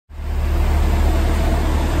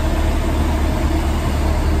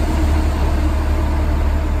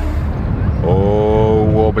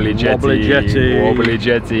wobbly jetty, wobbly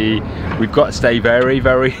jetty, wobbly jetty. We've got to stay very,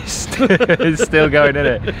 very it's still going in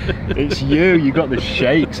it. It's you got the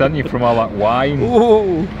shakes, haven't you, from all that wine?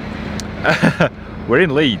 Ooh. We're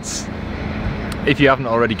in Leeds, if you haven't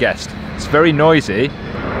already guessed. It's very noisy.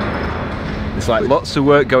 There's like lots of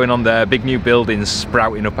work going on there, big new buildings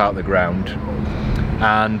sprouting up out of the ground.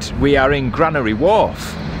 And we are in Granary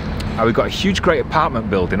Wharf. And we've got a huge great apartment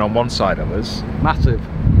building on one side of us. Massive.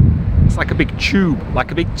 It's like a big tube,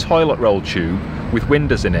 like a big toilet roll tube with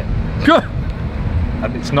windows in it.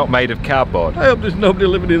 And it's not made of cardboard. I hope there's nobody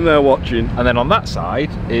living in there watching. And then on that side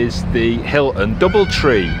is the Hilton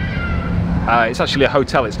Doubletree. It's actually a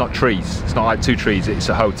hotel, it's not trees. It's not like two trees, it's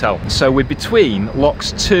a hotel. So we're between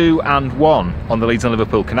locks 2 and 1 on the Leeds and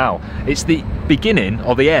Liverpool Canal. It's the beginning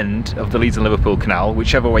or the end of the Leeds and Liverpool Canal,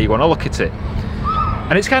 whichever way you want to look at it.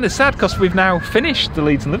 And it's kind of sad because we've now finished the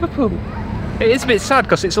Leeds and Liverpool. It is a bit sad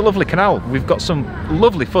because it's a lovely canal. We've got some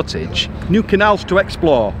lovely footage. New canals to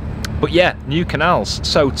explore. But yeah, new canals.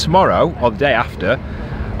 So tomorrow, or the day after,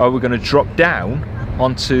 we're going to drop down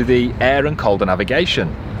onto the Aire and Calder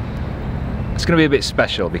Navigation. It's going to be a bit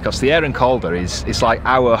special because the Aire and Calder it's like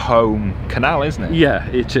our home canal, isn't it? Yeah,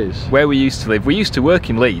 it is. Where we used to live. We used to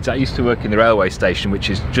work in Leeds. I used to work in the railway station,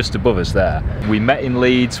 which is just above us there. We met in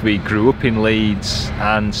Leeds, we grew up in Leeds,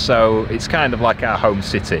 and so it's kind of like our home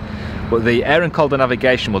city. But the Aire and Calder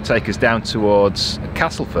Navigation will take us down towards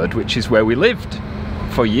Castleford, which is where we lived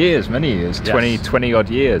for years, many years, yes. 20 odd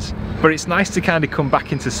years. But it's nice to kind of come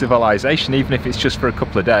back into civilization, even if it's just for a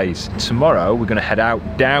couple of days. Tomorrow we're going to head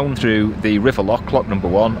out down through the river lock, lock number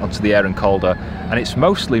 1, onto the Aire and Calder, and it's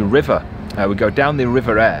mostly river. We go down the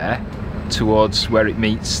River Aire towards where it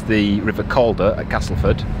meets the River Calder at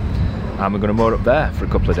Castleford, and we're going to moor up there for a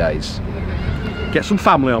couple of days. Get some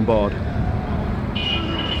family on board.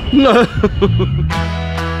 No.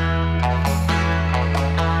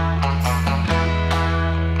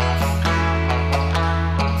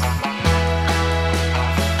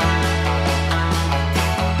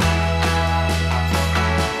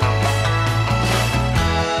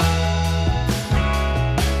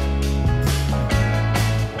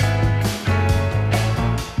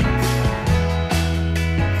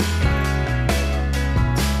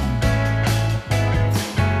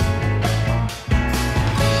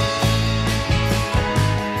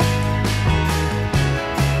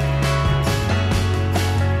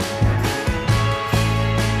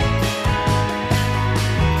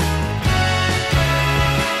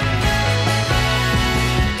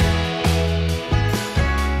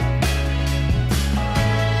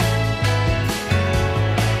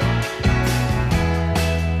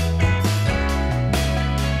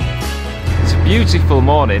 Beautiful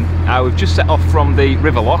morning. We've just set off from the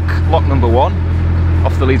river lock, lock number 1,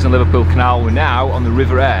 off the Leeds and Liverpool Canal. We're now on the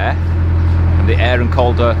River Aire and the Aire and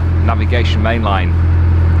Calder Navigation main line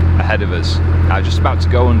ahead of us. Just about to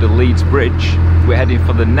go under Leeds Bridge. We're heading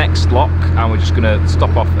for the next lock and we're just going to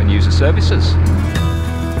stop off and use the services.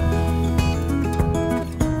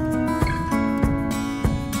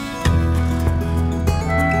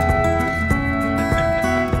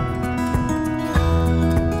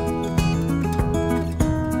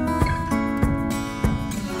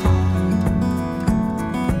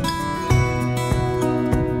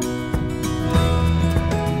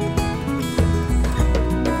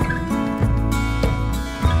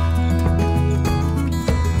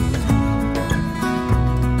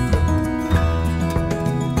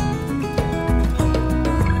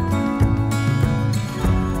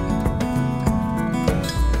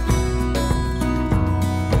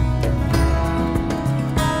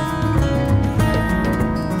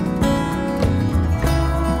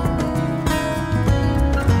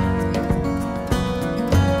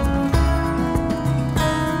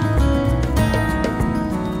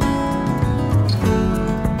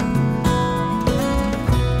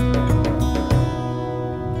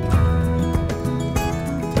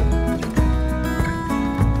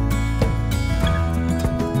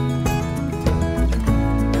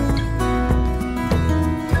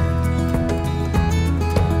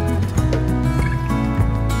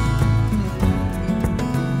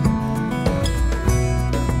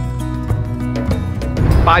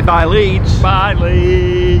 Bye bye Leeds. Bye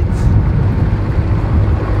Leeds.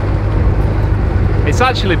 It's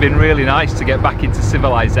actually been really nice to get back into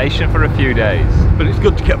civilization for a few days. But it's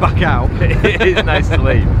good to get back out. It is nice to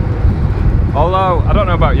leave. Although, I don't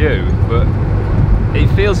know about you, but it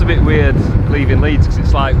feels a bit weird leaving Leeds because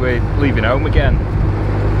it's like we're leaving home again.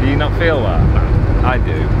 Do you not feel that? No, I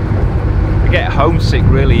do. I get homesick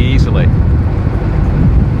really easily.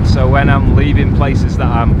 So when I'm leaving places that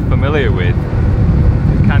I'm familiar with,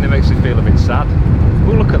 It kind of makes me feel a bit sad.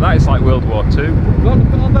 Oh, look at that, it's like World War II. Look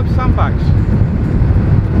at all them sandbags.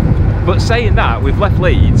 But saying that, we've left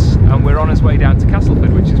Leeds and we're on our way down to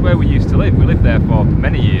Castleford, which is where we used to live. We lived there for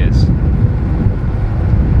many years.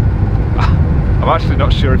 I'm actually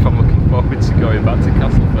not sure if I'm looking forward to going back to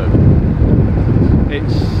Castleford.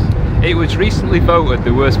 It was recently voted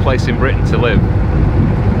the worst place in Britain to live.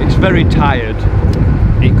 It's very tired.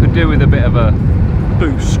 It could do with a bit of a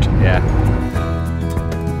boost. Yeah.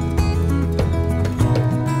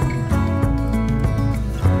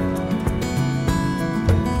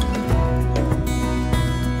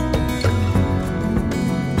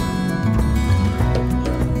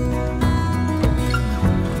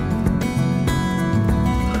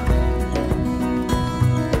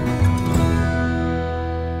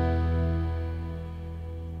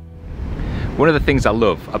 One of the things I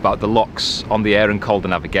love about the locks on the Aire and Calder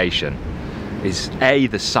Navigation is A,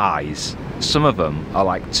 the size. Some of them are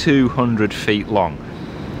like 200 feet long,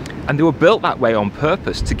 and they were built that way on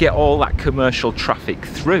purpose to get all that commercial traffic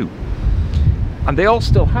through. And they all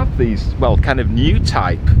still have these, well, kind of new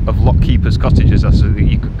type of lockkeepers' cottages, as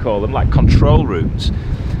you could call them, like control rooms.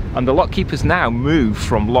 And the lockkeepers now move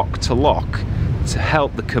from lock to lock to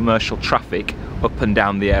help the commercial traffic up and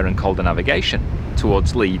down the Aire and Calder Navigation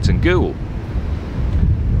towards Leeds and Goole.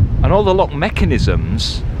 And all the lock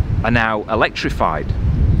mechanisms are now electrified.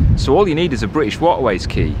 So all you need is a British Waterways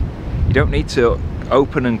key. You don't need to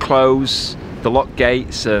open and close the lock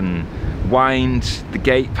gates and wind the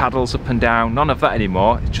gate paddles up and down. None of that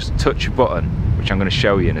anymore. It's just touch a button, which I'm going to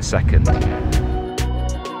show you in a second.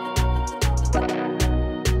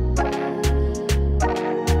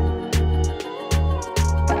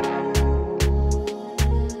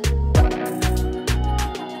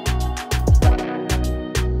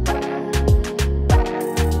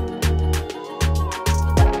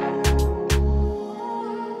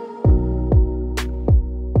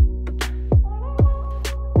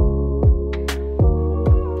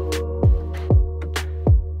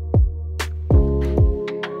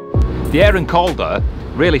 The Aire and Calder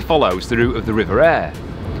really follows the route of the River Aire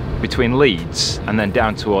between Leeds and then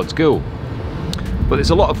down towards Goole. But there's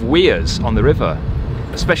a lot of weirs on the river,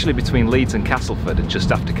 especially between Leeds and Castleford and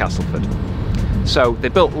just after Castleford. So they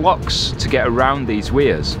built locks to get around these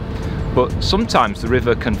weirs, but sometimes the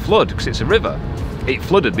river can flood because it's a river. It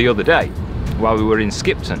flooded the other day while we were in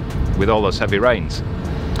Skipton with all those heavy rains.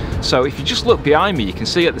 So if you just look behind me, you can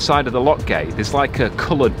see at the side of the lock gate there's like a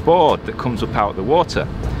coloured board that comes up out of the water.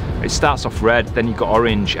 It starts off red, then you've got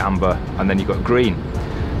orange, amber, and then you've got green.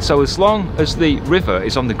 So as long as the river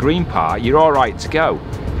is on the green part, you're all right to go.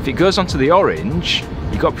 If it goes onto the orange,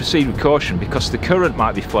 you've got to proceed with caution because the current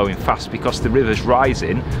might be flowing fast because the river's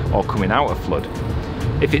rising or coming out of flood.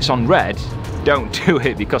 If it's on red, don't do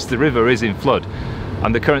it because the river is in flood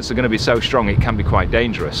and the currents are going to be so strong it can be quite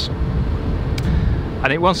dangerous.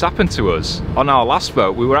 And it once happened to us. On our last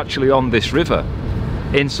boat, we were actually on this river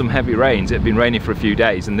in some heavy rains. It had been raining for a few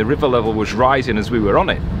days and the river level was rising as we were on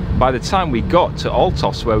it. By the time we got to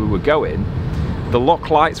Altos where we were going, the lock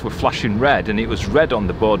lights were flashing red and it was red on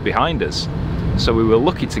the board behind us. So we were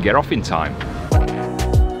lucky to get off in time.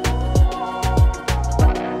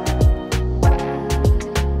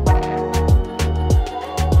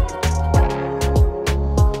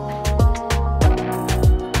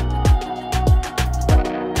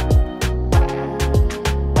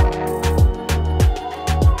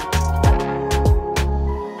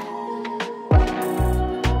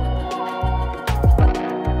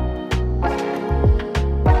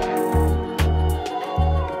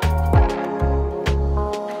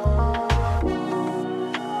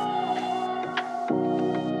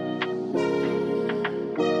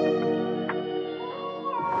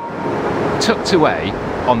 Tucked away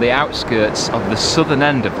on the outskirts of the southern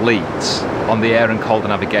end of Leeds on the Aire and Calder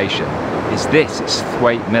Navigation is this, it's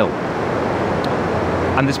Thwaite Mill.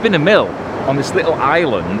 And there's been a mill on this little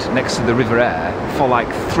island next to the River Aire for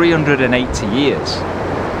like 380 years.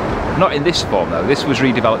 Not in this form though, this was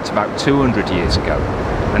redeveloped about 200 years ago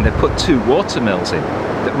and they put 2 water mills in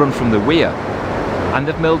that run from the weir. And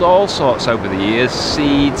they've milled all sorts over the years,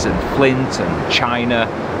 seeds and flint and china,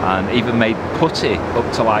 and even made putty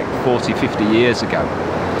up to like 40-50 years ago.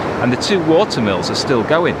 And the 2 water mills are still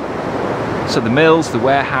going. So the mills, the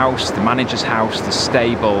warehouse, the manager's house, the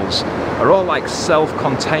stables are all like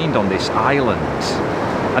self-contained on this island.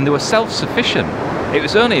 And they were self-sufficient. It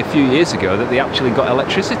was only a few years ago that they actually got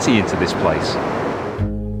electricity into this place.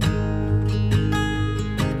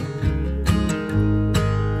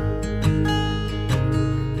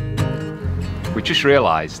 We just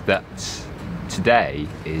realised that today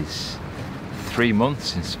is 3 months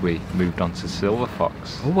since we moved on to Silver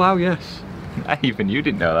Fox. Oh wow, yes. Even you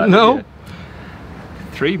didn't know that, No. did you?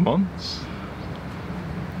 3 months.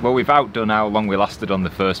 Well, we've outdone how long we lasted on the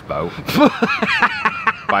first boat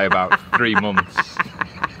by about 3 months.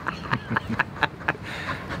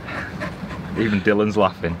 Even Dillon's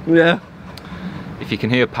laughing. Yeah. If you can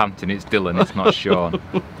hear panting, it's Dillon, it's not Sean.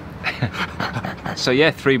 So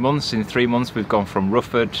yeah, 3 months. In 3 months we've gone from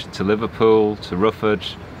Rufford to Liverpool to Rufford,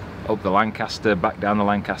 up the Lancaster, back down the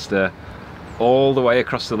Lancaster, all the way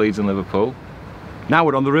across the Leeds and Liverpool. Now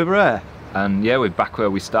we're on the River Aire. And yeah, we're back where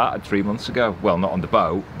we started 3 months ago. Well, not on the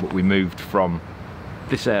boat, but we moved from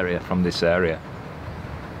This area. this area.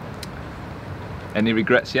 Any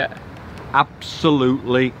regrets yet?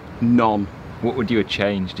 Absolutely none. What would you have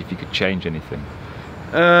changed if you could change anything?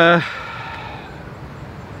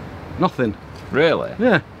 Nothing. Really?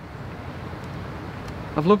 Yeah.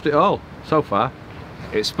 I've loved it all so far.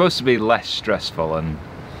 It's supposed to be less stressful, and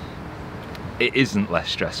it isn't less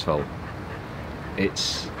stressful.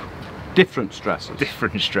 It's Different stresses.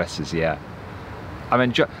 different stresses, yeah. I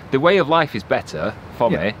mean, the way of life is better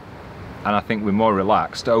for Yeah. me, and I think we're more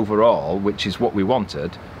relaxed overall, which is what we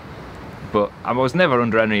wanted. But I was never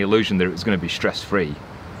under any illusion that it was going to be stress-free.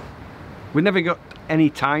 We never got any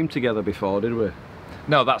time together before, did we?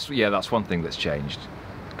 No, that's one thing that's changed.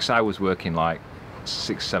 Because I was working like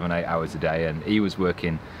 6, 7, 8 hours a day, and he was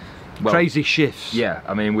working, well, Crazy shifts. yeah,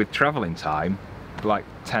 I mean, with travelling time, like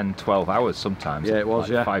 10, 12 hours sometimes. Yeah, it was,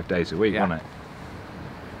 like yeah. 5 days a week, Yeah. wasn't it?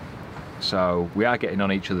 So we are getting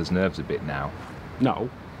on each other's nerves a bit now. No.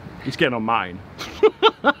 He's getting on mine.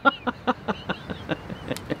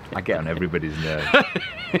 I get on everybody's nerves.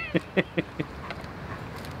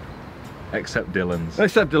 Except Dillon's.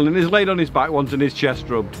 Except Dillon is laid on his back wanting his chest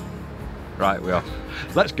rubbed. Right, we off.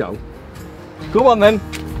 Let's go. Go on then.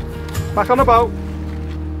 Back on the boat.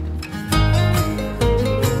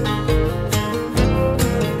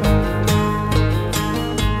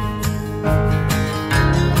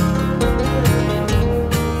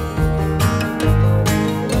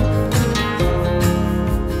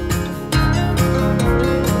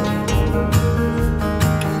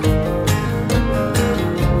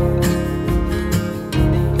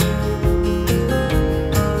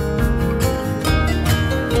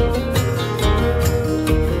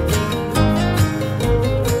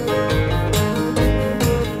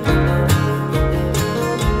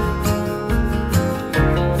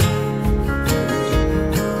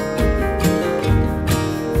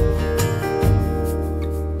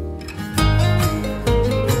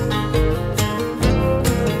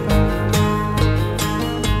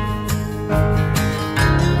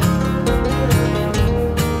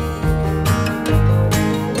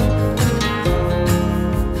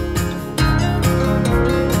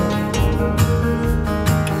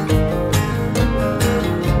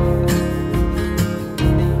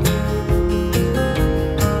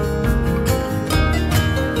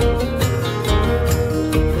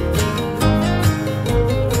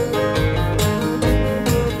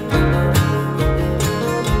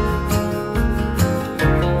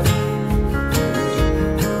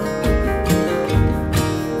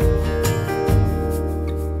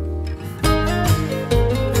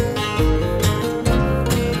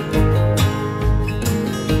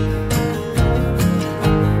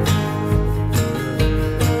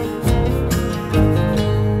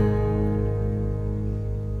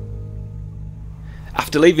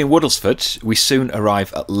 After leaving Woodlesford, we soon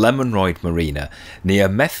arrive at Lemonroyd Marina near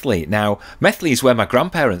Methley. Now, Methley is where my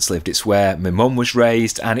grandparents lived, it's where my mum was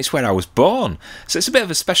raised, and it's where I was born. So it's a bit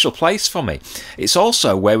of a special place for me. It's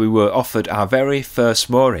also where we were offered our very first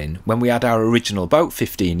mooring when we had our original boat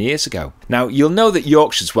 15 years ago. Now, you'll know that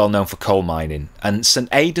Yorkshire's well known for coal mining, and St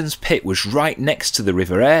Aidan's pit was right next to the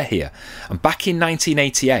River Aire here. And back in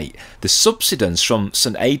 1988, the subsidence from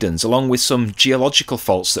St Aidan's, along with some geological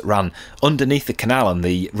faults that ran underneath the canal and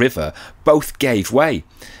the river, both gave way,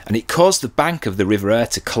 and it caused the bank of the River Aire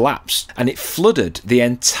to collapse, and it flooded the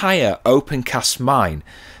entire opencast mine.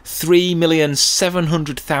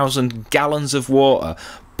 3,700,000 gallons of water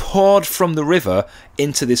poured from the river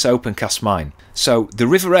into this opencast mine. So the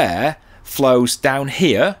River Aire flows down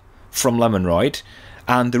here from Lemonroyd,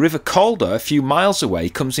 and the River Calder, a few miles away,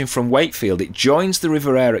 comes in from Wakefield. It joins the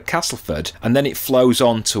River Aire at Castleford, and then it flows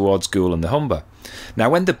on towards Goole and the Humber. Now,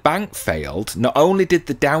 when the bank failed, not only did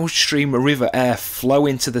the downstream River Aire flow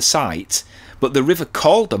into the site, but the River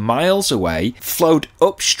Calder, miles away, flowed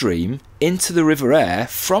upstream into the River Aire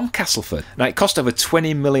from Castleford. Now, it cost over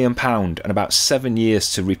 £20 million and about 7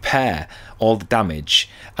 years to repair all the damage,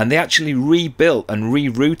 and they actually rebuilt and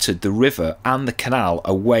rerouted the river and the canal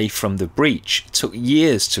away from the breach. It took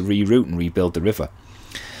years to reroute and rebuild the river.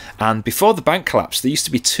 And before the bank collapsed, there used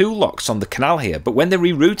to be 2 locks on the canal here, but when they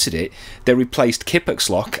rerouted it, they replaced Kippock's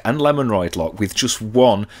Lock and Lemonroyd Lock with just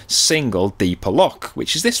one single deeper lock,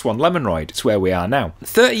 which is this one, Lemonroyd. It's where we are now.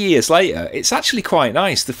 30 years later, it's actually quite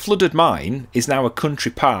nice. The flooded mine is now a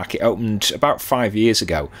country park. It opened about 5 years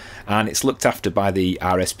ago, and it's looked after by the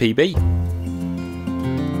RSPB.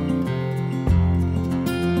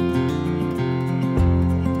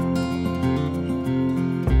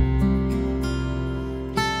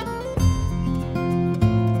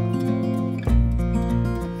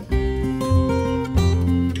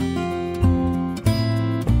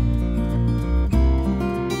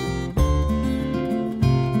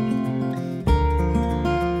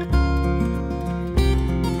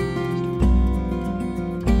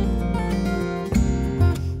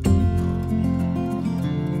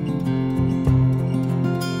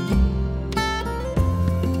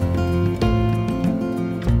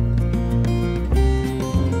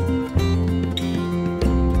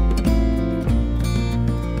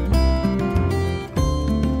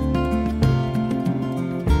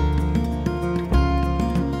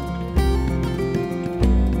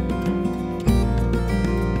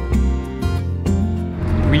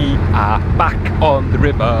 Back on the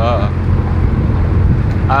river.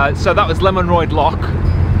 So that was Lemonroyd Lock.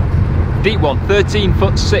 Deep one,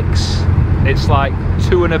 13'6". It's like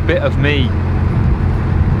 2 and a bit of me.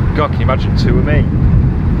 God, can you imagine 2 of me?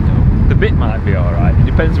 The bit might be alright. It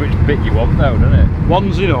depends which bit you want though, doesn't it?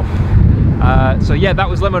 One's enough. So yeah, that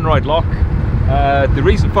was Lemonroyd Lock. The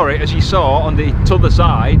reason for it, as you saw on the other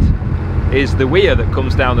side, is the weir that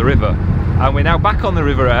comes down the river. And we're now back on the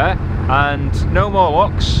River Aire, and no more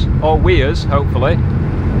locks or weirs, hopefully.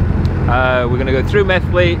 We're going to go through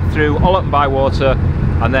Methley, through Ollet and Bywater,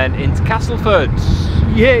 and then into Castleford.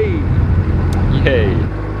 Yay! Yay!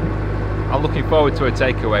 I'm looking forward to a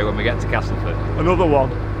takeaway when we get to Castleford. Another one.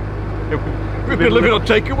 We've been living on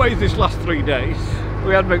takeaways this last 3 days.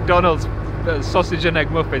 We had McDonald's sausage and egg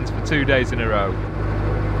muffins for 2 days in a row.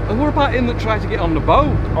 And what about him that tried to get on the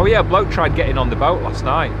boat? Oh yeah, a bloke tried getting on the boat last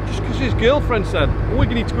night. Just because his girlfriend said, oh, we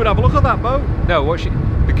need to go and have a look at that boat. No,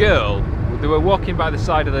 the girl, they were walking by the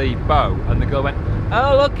side of the boat, and the girl went,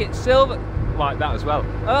 oh look, it's Silver, like that as well.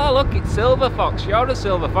 Oh look, it's Silver Fox, you're a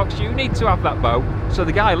Silver Fox, you need to have that boat. So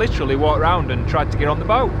the guy literally walked around and tried to get on the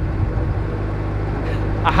boat.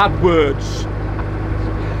 I had words.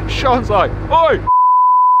 Sean's like, oi!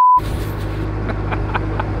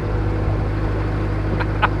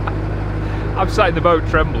 I'm sat in the boat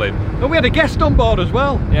trembling. And we had a guest on board as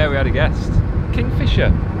well. Yeah, we had a guest.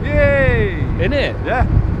 Kingfisher. Yay! In it? Yeah.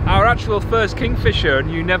 Our actual first kingfisher,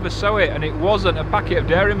 and you never saw it, and it wasn't a packet of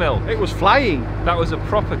Dairy Milk. It was flying. That was a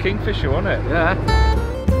proper kingfisher, wasn't it? Yeah.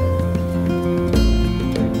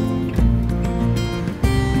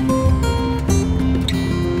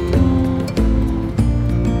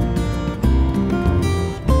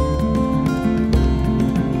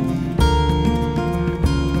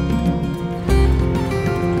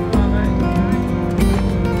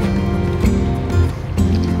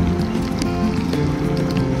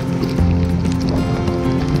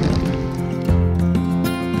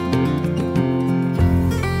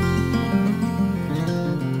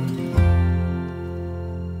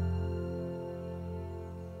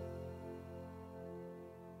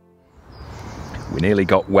 We nearly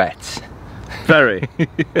got wet. Very.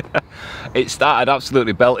 It started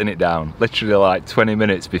absolutely belting it down, literally like 20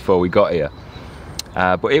 minutes before we got here.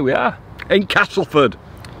 But here we are. In Castleford.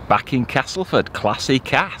 Back in Castleford, Classy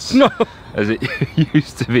Cass. No. As it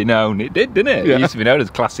used to be known. It did, didn't it? Yeah. It used to be known as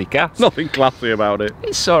Classy Cass. Nothing classy about it.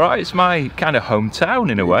 It's alright, it's my kind of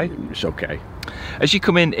hometown in a way. It's okay. As you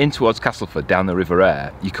come in towards Castleford down the River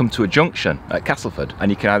Aire, you come to a junction at Castleford,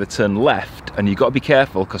 and you can either turn left, and you've got to be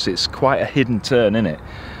careful because it's quite a hidden turn, isn't it,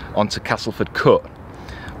 onto Castleford Cut,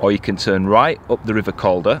 or you can turn right up the River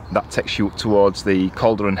Calder. That takes you up towards the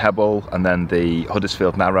Calder and Hebble, and then the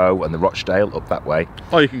Huddersfield Narrow and the Rochdale up that way.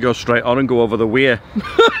 Or you can go straight on and go over the weir.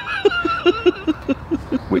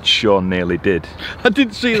 Which Sean nearly did. I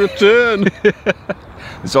didn't see the turn.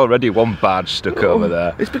 There's already one barge stuck over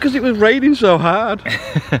there. It's because it was raining so hard.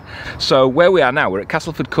 So where we are now, we're at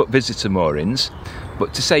Castleford Cut Visitor Moorings,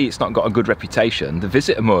 but to say it's not got a good reputation, the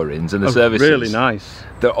visitor moorings and the services, really nice.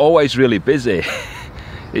 They're always really busy.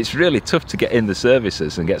 it's really tough to get in the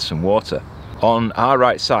services and get some water. On our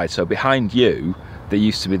right side, so behind you, there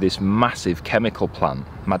used to be this massive chemical plant.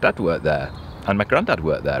 My dad worked there, and my granddad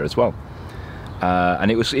worked there as well. And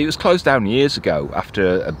it was closed down years ago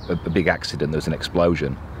after a big accident. There was an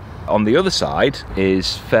explosion. On the other side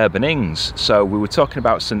is Fair Pennines. So we were talking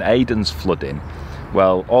about St Aidan's flooding.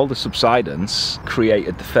 Well, all the subsidence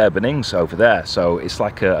created the Fair Pennines over there. So it's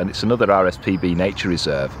like and it's another RSPB nature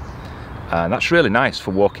reserve. And that's really nice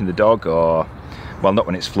for walking the dog, or, well, not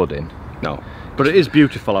when it's flooding. No, but it is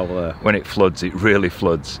beautiful over there. When it floods, it really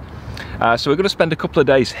floods. So we're going to spend a couple of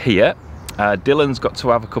days here. Dillon's got to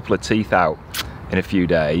have a couple of teeth out in a few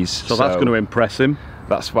days. So that's going to impress him.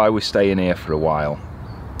 That's why we're staying here for a while.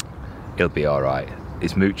 He'll be all right.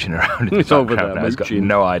 He's mooching around in the It's over background there, now. He's got mooching.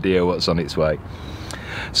 no idea what's on its way.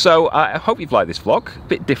 So I hope you've liked this vlog. A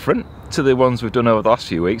bit different to the ones we've done over the last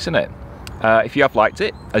few weeks, isn't it? If you have liked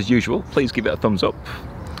it, as usual, please give it a thumbs up.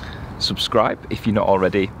 Subscribe if you're not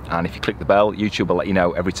already, and if you click the bell, YouTube will let you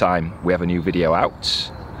know every time we have a new video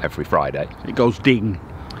out, every Friday. It goes ding.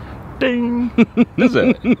 Ding! Does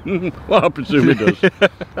it? Well, I presume it does.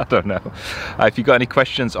 I don't know. If you've got any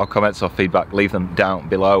questions or comments or feedback, leave them down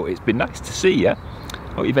below. It's been nice to see you.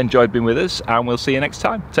 Hope you've enjoyed being with us, and we'll see you next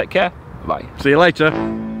time. Take care. Bye. See you later.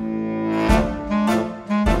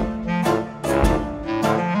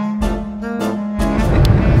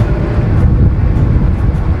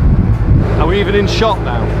 Are we even in shot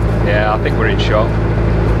now? Yeah, I think we're in shot.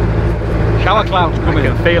 Shower clouds I coming.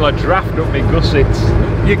 can feel a draft up my gussets.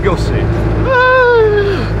 You gusset.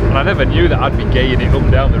 And I never knew that I'd be gaying it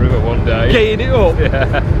up down the river one day. Gaying it up.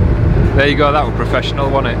 Yeah. There you go, that was professional,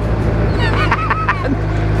 wasn't it?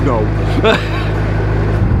 No.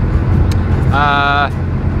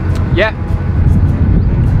 Yeah.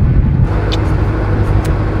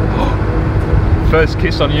 First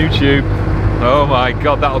kiss on YouTube. Oh my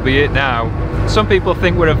god, that'll be it now. Some people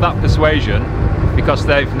think we're of that persuasion because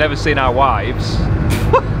they've never seen our wives.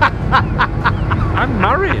 I'm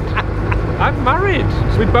married. I'm married.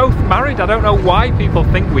 We're both married. I don't know why people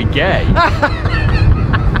think we're gay.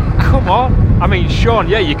 Come on. I mean, Sean,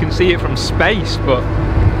 yeah, you can see it from space, but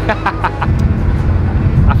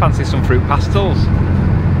I fancy some fruit pastels.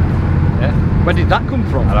 Yeah. Where did that come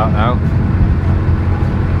from? I don't know.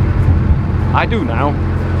 I do now.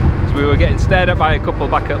 So we were getting stared at by a couple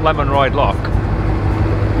back at Lemonroyd Lock.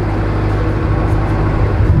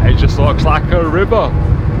 It just looks like a river.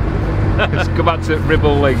 Let's go back to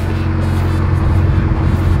Ribble Link.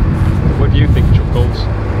 What do you think, Chuckles?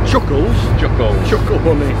 Chuckles? Chuckles. Chuckle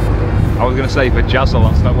honey. I was going to say vajazzle,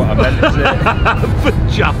 that's not what I meant, is it?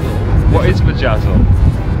 Vajazzle. What is vajazzle?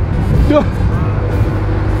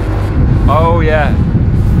 Oh yeah.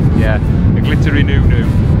 Yeah, a glittery noo-noo.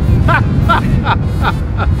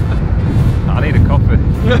 I need a coffee.